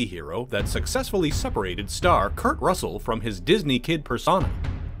anti-hero that successfully separated star Kurt Russell from his Disney kid persona.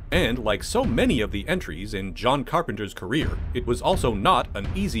 And like so many of the entries in John Carpenter's career, it was also not an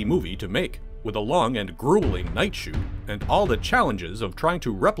easy movie to make, with a long and grueling night shoot, and all the challenges of trying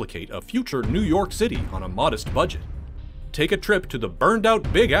to replicate a future New York City on a modest budget. Take a trip to the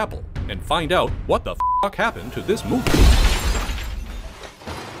burned-out Big Apple and find out what the f*** happened to this movie.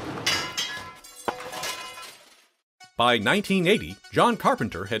 By 1980, John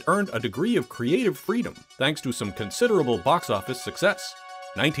Carpenter had earned a degree of creative freedom thanks to some considerable box office success.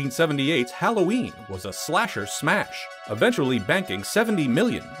 1978's Halloween was a slasher smash, eventually banking $70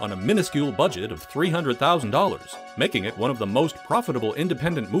 million on a minuscule budget of $300,000, making it one of the most profitable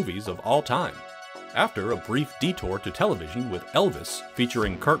independent movies of all time. After a brief detour to television with Elvis,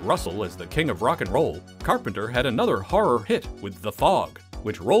 featuring Kurt Russell as the king of rock and roll, Carpenter had another horror hit with The Fog.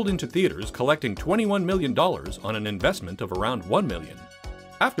 which rolled into theaters collecting $21 million on an investment of around $1 million.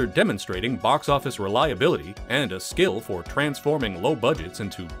 After demonstrating box office reliability and a skill for transforming low budgets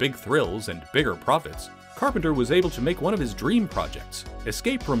into big thrills and bigger profits, Carpenter was able to make one of his dream projects,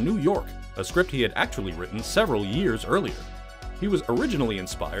 Escape from New York, a script he had actually written several years earlier. He was originally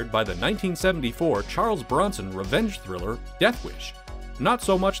inspired by the 1974 Charles Bronson revenge thriller Death Wish. Not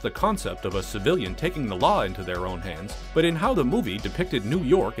so much the concept of a civilian taking the law into their own hands, but in how the movie depicted New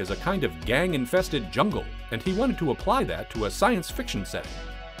York as a kind of gang-infested jungle, and he wanted to apply that to a science fiction setting.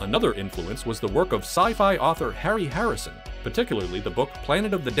 Another influence was the work of sci-fi author Harry Harrison, particularly the book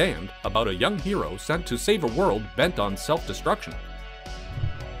Planet of the Damned, about a young hero sent to save a world bent on self-destruction.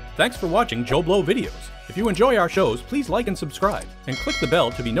 Thanks for watching JoBlo videos. If you enjoy our shows, please like and subscribe, and click the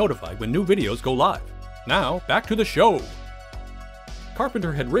bell to be notified when new videos go live. Now, back to the show!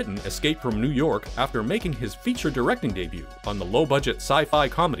 Carpenter had written Escape from New York after making his feature directing debut on the low-budget sci-fi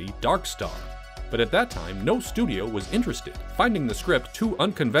comedy Dark Star. But at that time, no studio was interested, finding the script too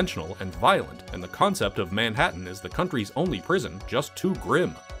unconventional and violent, and the concept of Manhattan as the country's only prison just too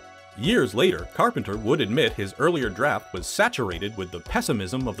grim. Years later, Carpenter would admit his earlier draft was saturated with the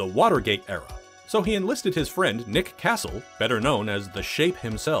pessimism of the Watergate era. So he enlisted his friend Nick Castle, better known as the Shape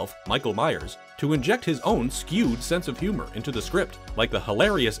himself, Michael Myers, to inject his own skewed sense of humor into the script, like the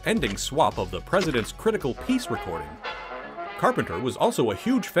hilarious ending swap of the president's critical peace recording. Carpenter was also a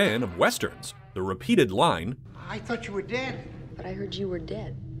huge fan of westerns. The repeated line, "I thought you were dead." But I heard you were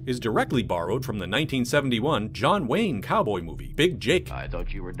dead. Is directly borrowed from the 1971 John Wayne cowboy movie Big Jake. I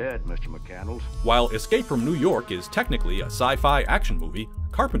thought you were dead, Mr. McCandles. While Escape from New York is technically a sci-fi action movie,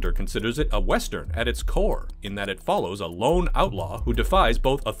 Carpenter considers it a western at its core, in that it follows a lone outlaw who defies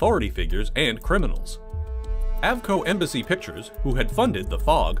both authority figures and criminals. Avco Embassy Pictures, who had funded The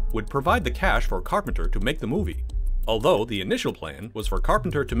Fog, would provide the cash for Carpenter to make the movie. Although the initial plan was for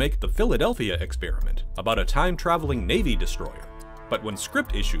Carpenter to make The Philadelphia Experiment, about a time-traveling Navy destroyer. But when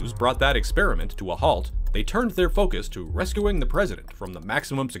script issues brought that experiment to a halt, they turned their focus to rescuing the president from the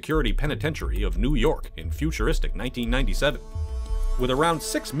maximum security penitentiary of New York in futuristic 1997. With around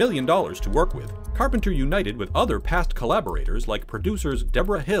 $6 million to work with, Carpenter united with other past collaborators like producers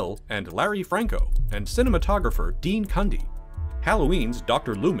Deborah Hill and Larry Franco, and cinematographer Dean Cundy. Halloween's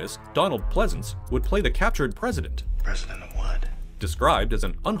Dr. Loomis, Donald Pleasance, would play the captured president. President of what? Described as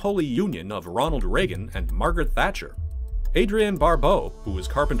an unholy union of Ronald Reagan and Margaret Thatcher. Adrienne Barbeau, who was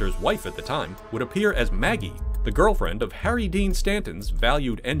Carpenter's wife at the time, would appear as Maggie, the girlfriend of Harry Dean Stanton's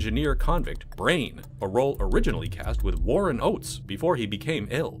valued engineer-convict Brain, a role originally cast with Warren Oates before he became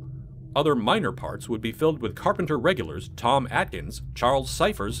ill. Other minor parts would be filled with Carpenter regulars Tom Atkins, Charles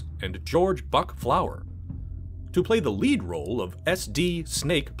Cyphers, and George Buck Flower. To play the lead role of S.D.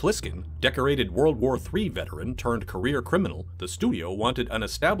 Snake Plissken, decorated World War III veteran turned career criminal, the studio wanted an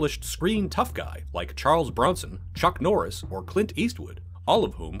established screen tough guy like Charles Bronson, Chuck Norris, or Clint Eastwood, all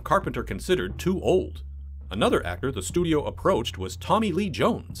of whom Carpenter considered too old. Another actor the studio approached was Tommy Lee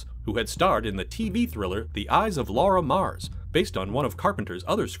Jones, who had starred in the TV thriller The Eyes of Laura Mars, based on one of Carpenter's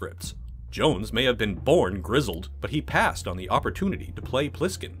other scripts. Jones may have been born grizzled, but he passed on the opportunity to play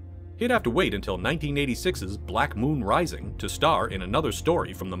Plissken. He'd have to wait until 1986's Black Moon Rising to star in another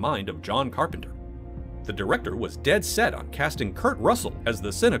story from the mind of John Carpenter. The director was dead set on casting Kurt Russell as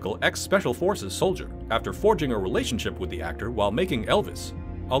the cynical ex-Special Forces soldier, after forging a relationship with the actor while making Elvis.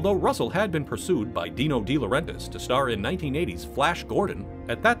 Although Russell had been pursued by Dino De Laurentiis to star in 1980's Flash Gordon,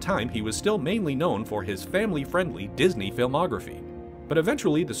 at that time he was still mainly known for his family-friendly Disney filmography. But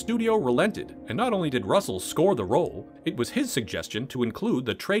eventually the studio relented, and not only did Russell score the role, it was his suggestion to include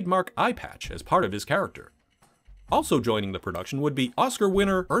the trademark eye patch as part of his character. Also joining the production would be Oscar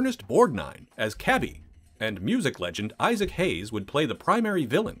winner Ernest Borgnine as Cabby, and music legend Isaac Hayes would play the primary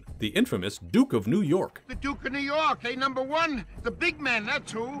villain, the infamous Duke of New York. The Duke of New York, hey, #1, the big man,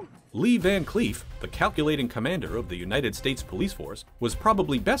 that's who. Lee Van Cleef, the calculating commander of the United States Police Force, was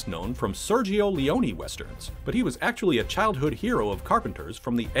probably best known from Sergio Leone westerns, but he was actually a childhood hero of Carpenter's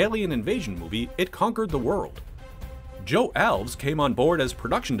from the alien invasion movie It Conquered the World. Joe Alves came on board as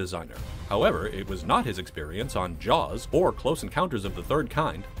production designer. However, it was not his experience on Jaws or Close Encounters of the Third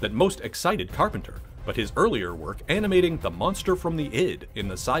Kind that most excited Carpenter, but his earlier work animating the monster from the id in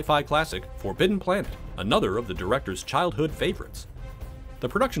the sci-fi classic Forbidden Planet, another of the director's childhood favorites. The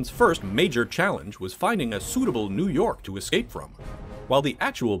production's first major challenge was finding a suitable New York to escape from. While the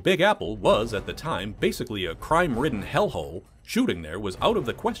actual Big Apple was, at the time, basically a crime-ridden hellhole, shooting there was out of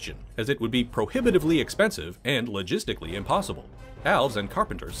the question, as it would be prohibitively expensive and logistically impossible. Alves and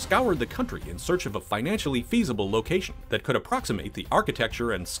Carpenter scoured the country in search of a financially feasible location that could approximate the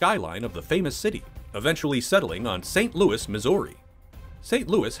architecture and skyline of the famous city, eventually settling on St. Louis, Missouri. St.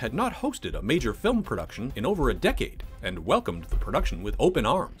 Louis had not hosted a major film production in over a decade and welcomed the production with open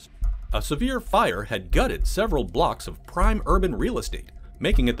arms. A severe fire had gutted several blocks of prime urban real estate,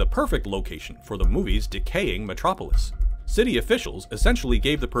 making it the perfect location for the movie's decaying metropolis. City officials essentially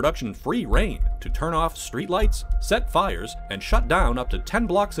gave the production free rein to turn off streetlights, set fires, and shut down up to 10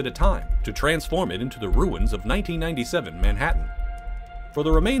 blocks at a time to transform it into the ruins of 1997 Manhattan. For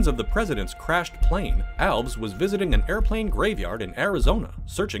the remains of the president's crashed plane, Alves was visiting an airplane graveyard in Arizona,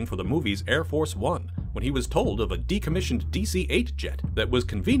 searching for the movie's Air Force One, when he was told of a decommissioned DC-8 jet that was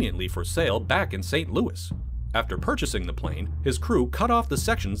conveniently for sale back in St. Louis. After purchasing the plane, his crew cut off the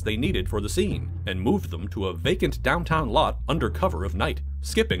sections they needed for the scene and moved them to a vacant downtown lot under cover of night,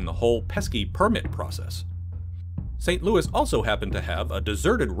 skipping the whole pesky permit process. St. Louis also happened to have a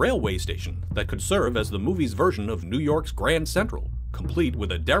deserted railway station that could serve as the movie's version of New York's Grand Central, complete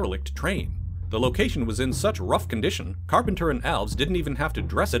with a derelict train. The location was in such rough condition, Carpenter and Alves didn't even have to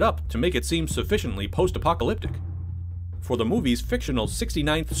dress it up to make it seem sufficiently post-apocalyptic. For the movie's fictional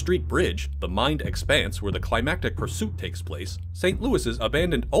 69th Street Bridge, the mined expanse where the climactic pursuit takes place, St. Louis's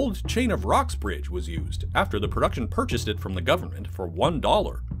abandoned Old Chain of Rocks Bridge was used after the production purchased it from the government for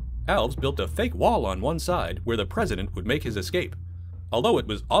 $1. Alves built a fake wall on one side where the president would make his escape. Although it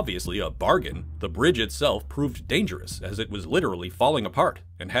was obviously a bargain, the bridge itself proved dangerous as it was literally falling apart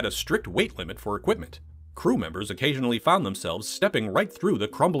and had a strict weight limit for equipment. Crew members occasionally found themselves stepping right through the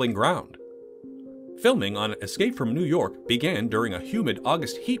crumbling ground. Filming on Escape from New York began during a humid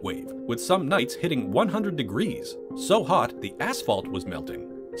August heatwave, with some nights hitting 100 degrees, so hot the asphalt was melting.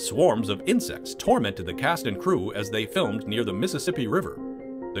 Swarms of insects tormented the cast and crew as they filmed near the Mississippi River.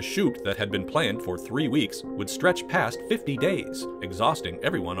 The shoot that had been planned for 3 weeks would stretch past 50 days, exhausting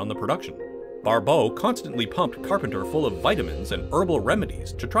everyone on the production. Barbeau constantly pumped Carpenter full of vitamins and herbal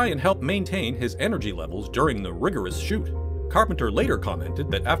remedies to try and help maintain his energy levels during the rigorous shoot. Carpenter later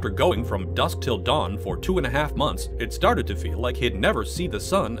commented that after going from dusk till dawn for 2.5 months, it started to feel like he'd never see the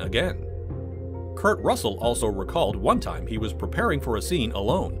sun again. Kurt Russell also recalled one time he was preparing for a scene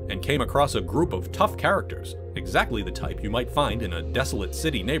alone and came across a group of tough characters, exactly the type you might find in a desolate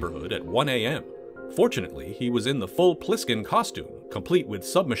city neighborhood at 1 a.m. Fortunately, he was in the full Pliskin costume, complete with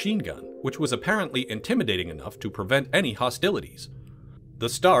submachine gun, which was apparently intimidating enough to prevent any hostilities. The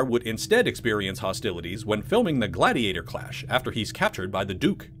star would instead experience hostilities when filming the gladiator clash after he's captured by the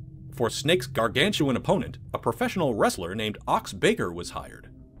Duke. For Snake's gargantuan opponent, a professional wrestler named Ox Baker was hired.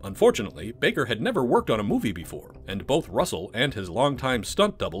 Unfortunately, Baker had never worked on a movie before, and both Russell and his longtime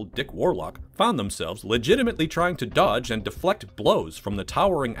stunt double, Dick Warlock, found themselves legitimately trying to dodge and deflect blows from the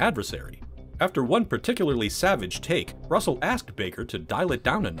towering adversary. After one particularly savage take, Russell asked Baker to dial it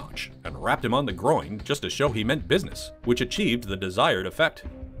down a notch, and rapped him on the groin just to show he meant business, which achieved the desired effect.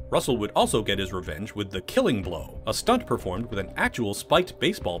 Russell would also get his revenge with the killing blow, a stunt performed with an actual spiked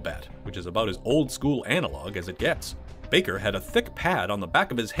baseball bat, which is about as old-school analog as it gets. Baker had a thick pad on the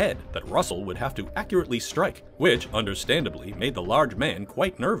back of his head that Russell would have to accurately strike, which, understandably, made the large man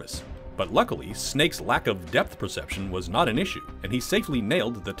quite nervous. But luckily, Snake's lack of depth perception was not an issue, and he safely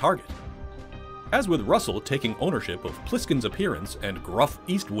nailed the target. As with Russell taking ownership of Pliskin's appearance and gruff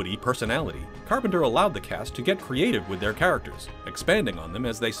Eastwoody personality, Carpenter allowed the cast to get creative with their characters, expanding on them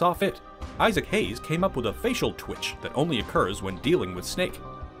as they saw fit. Isaac Hayes came up with a facial twitch that only occurs when dealing with Snake.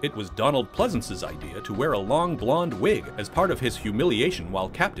 It was Donald Pleasance's idea to wear a long blonde wig as part of his humiliation while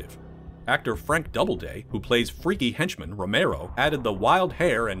captive. Actor Frank Doubleday, who plays freaky henchman Romero, added the wild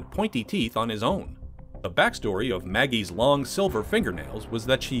hair and pointy teeth on his own. The backstory of Maggie's long silver fingernails was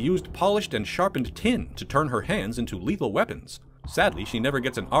that she used polished and sharpened tin to turn her hands into lethal weapons. Sadly, she never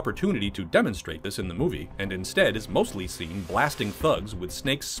gets an opportunity to demonstrate this in the movie, and instead is mostly seen blasting thugs with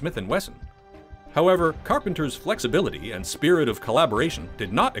Snake's Smith & Wesson. However, Carpenter's flexibility and spirit of collaboration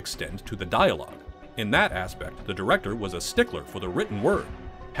did not extend to the dialogue. In that aspect, the director was a stickler for the written word.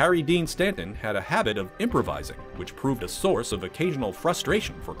 Harry Dean Stanton had a habit of improvising, which proved a source of occasional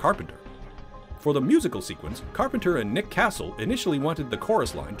frustration for Carpenter. For the musical sequence, Carpenter and Nick Castle initially wanted the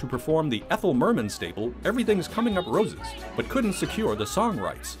chorus line to perform the Ethel Merman staple "Everything's Coming Up Roses," but couldn't secure the song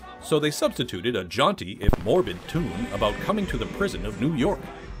rights, so they substituted a jaunty, if morbid, tune about coming to the prison of New York.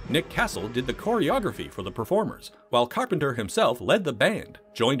 Nick Castle did the choreography for the performers, while Carpenter himself led the band,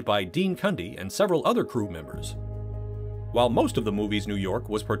 joined by Dean Cundy and several other crew members. While most of the movie's New York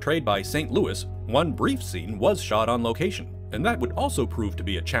was portrayed by St. Louis, one brief scene was shot on location, and that would also prove to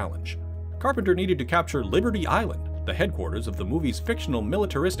be a challenge. Carpenter needed to capture Liberty Island, the headquarters of the movie's fictional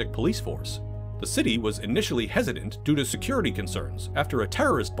militaristic police force. The city was initially hesitant due to security concerns after a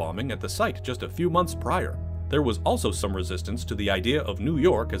terrorist bombing at the site just a few months prior. There was also some resistance to the idea of New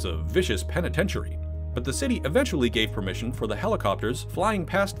York as a vicious penitentiary. But the city eventually gave permission for the helicopters flying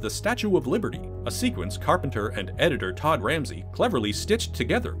past the Statue of Liberty, a sequence Carpenter and editor Todd Ramsey cleverly stitched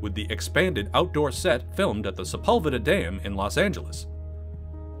together with the expanded outdoor set filmed at the Sepulveda Dam in Los Angeles.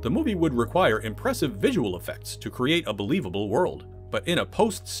 The movie would require impressive visual effects to create a believable world, but in a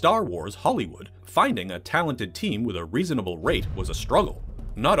post-Star Wars Hollywood, finding a talented team with a reasonable rate was a struggle.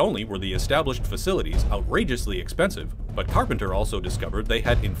 Not only were the established facilities outrageously expensive, but Carpenter also discovered they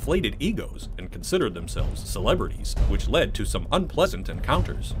had inflated egos and considered themselves celebrities, which led to some unpleasant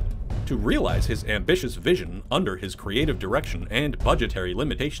encounters. To realize his ambitious vision under his creative direction and budgetary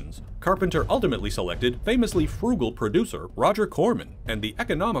limitations, Carpenter ultimately selected famously frugal producer Roger Corman and the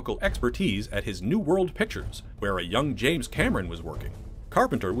economical expertise at his New World Pictures, where a young James Cameron was working.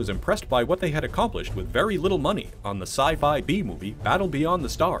 Carpenter was impressed by what they had accomplished with very little money on the sci-fi B-movie Battle Beyond the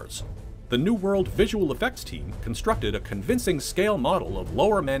Stars. The New World visual effects team constructed a convincing scale model of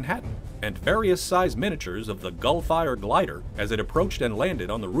Lower Manhattan and various size miniatures of the Gullfire glider as it approached and landed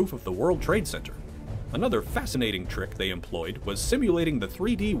on the roof of the World Trade Center. Another fascinating trick they employed was simulating the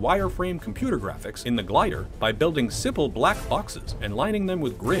 3D wireframe computer graphics in the glider by building simple black boxes and lining them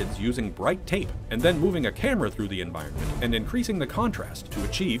with grids using bright tape, and then moving a camera through the environment and increasing the contrast to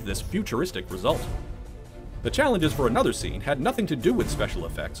achieve this futuristic result. The challenges for another scene had nothing to do with special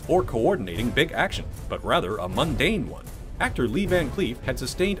effects or coordinating big action, but rather a mundane one. Actor Lee Van Cleef had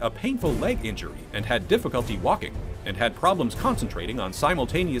sustained a painful leg injury and had difficulty walking, and had problems concentrating on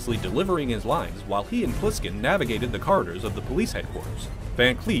simultaneously delivering his lines while he and Pliskin navigated the corridors of the police headquarters.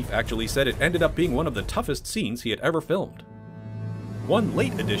 Van Cleef actually said it ended up being one of the toughest scenes he had ever filmed. One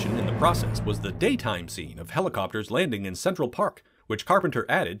late addition in the process was the daytime scene of helicopters landing in Central Park, which Carpenter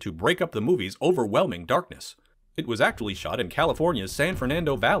added to break up the movie's overwhelming darkness. It was actually shot in California's San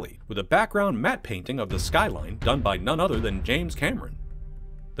Fernando Valley, with a background matte painting of the skyline done by none other than James Cameron.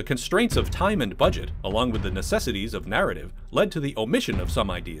 The constraints of time and budget, along with the necessities of narrative, led to the omission of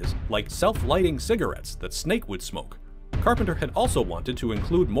some ideas, like self-lighting cigarettes that Snake would smoke. Carpenter had also wanted to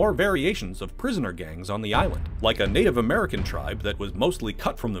include more variations of prisoner gangs on the island, like a Native American tribe that was mostly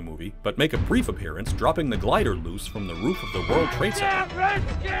cut from the movie, but make a brief appearance dropping the glider loose from the roof of the World Trade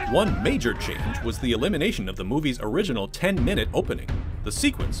Center. One major change was the elimination of the movie's original 10-minute opening. The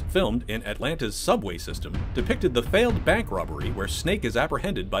sequence, filmed in Atlanta's subway system, depicted the failed bank robbery where Snake is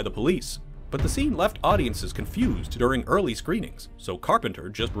apprehended by the police. But the scene left audiences confused during early screenings, so Carpenter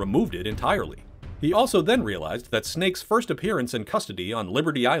just removed it entirely. He also then realized that Snake's first appearance in custody on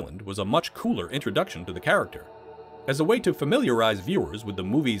Liberty Island was a much cooler introduction to the character. As a way to familiarize viewers with the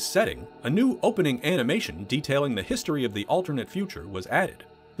movie's setting, a new opening animation detailing the history of the alternate future was added.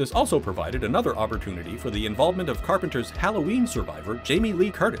 This also provided another opportunity for the involvement of Carpenter's Halloween survivor Jamie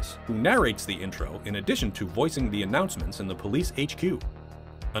Lee Curtis, who narrates the intro in addition to voicing the announcements in the police HQ.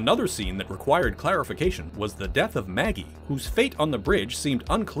 Another scene that required clarification was the death of Maggie, whose fate on the bridge seemed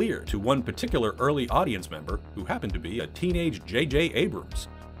unclear to one particular early audience member who happened to be a teenage J.J. Abrams.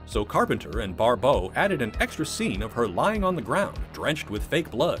 So Carpenter and Barbeau added an extra scene of her lying on the ground, drenched with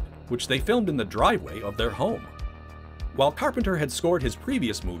fake blood, which they filmed in the driveway of their home. While Carpenter had scored his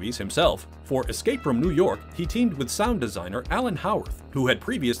previous movies himself, for Escape from New York, he teamed with sound designer Alan Howarth, who had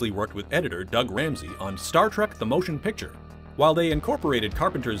previously worked with editor Doug Ramsey on Star Trek: The Motion Picture. While they incorporated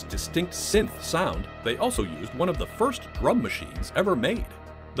Carpenter's distinct synth sound, they also used one of the first drum machines ever made.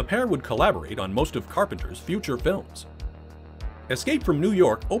 The pair would collaborate on most of Carpenter's future films. Escape from New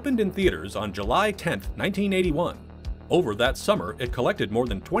York opened in theaters on July 10, 1981. Over that summer, it collected more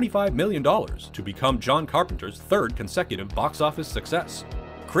than $25 million to become John Carpenter's third consecutive box office success.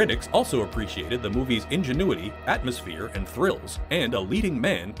 Critics also appreciated the movie's ingenuity, atmosphere, and thrills, and a leading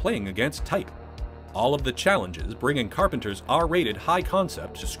man playing against type. All of the challenges bringing Carpenter's R-rated high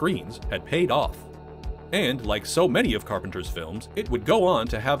concept to screens had paid off. And like so many of Carpenter's films, it would go on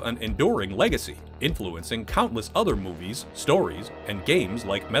to have an enduring legacy, influencing countless other movies, stories, and games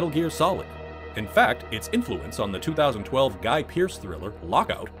like Metal Gear Solid. In fact, its influence on the 2012 Guy Pearce thriller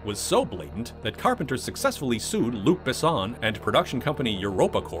Lockout was so blatant that Carpenter successfully sued Luc Besson and production company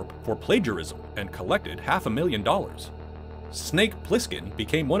Europa Corp for plagiarism and collected $500,000. Snake Plissken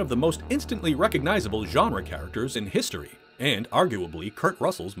became one of the most instantly recognizable genre characters in history, and arguably Kurt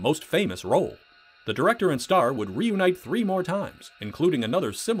Russell's most famous role. The director and star would reunite 3 more times, including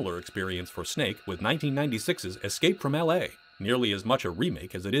another similar experience for Snake with 1996's Escape from LA, nearly as much a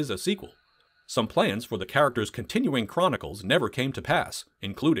remake as it is a sequel. Some plans for the character's continuing chronicles never came to pass,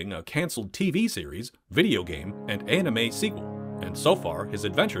 including a cancelled TV series, video game, and anime sequel, and so far his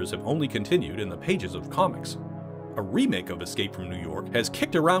adventures have only continued in the pages of comics. A remake of Escape from New York has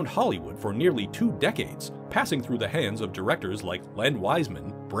kicked around Hollywood for nearly 2 decades, passing through the hands of directors like Len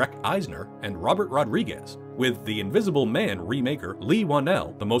Wiseman, Breck Eisner, and Robert Rodriguez, with The Invisible Man remaker Lee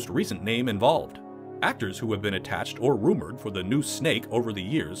Whannell the most recent name involved. Actors who have been attached or rumored for the new Snake over the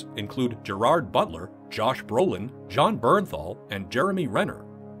years include Gerard Butler, Josh Brolin, Jon Bernthal, and Jeremy Renner.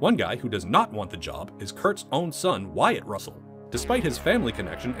 One guy who does not want the job is Kurt's own son, Wyatt Russell. Despite his family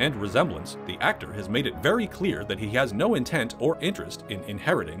connection and resemblance, the actor has made it very clear that he has no intent or interest in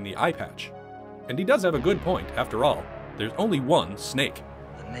inheriting the eye patch. And he does have a good point, after all. There's only one Snake.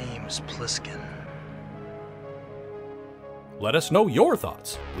 The name's Pliskin. Let us know your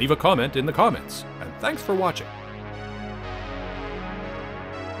thoughts. Leave a comment in the comments, and thanks for watching.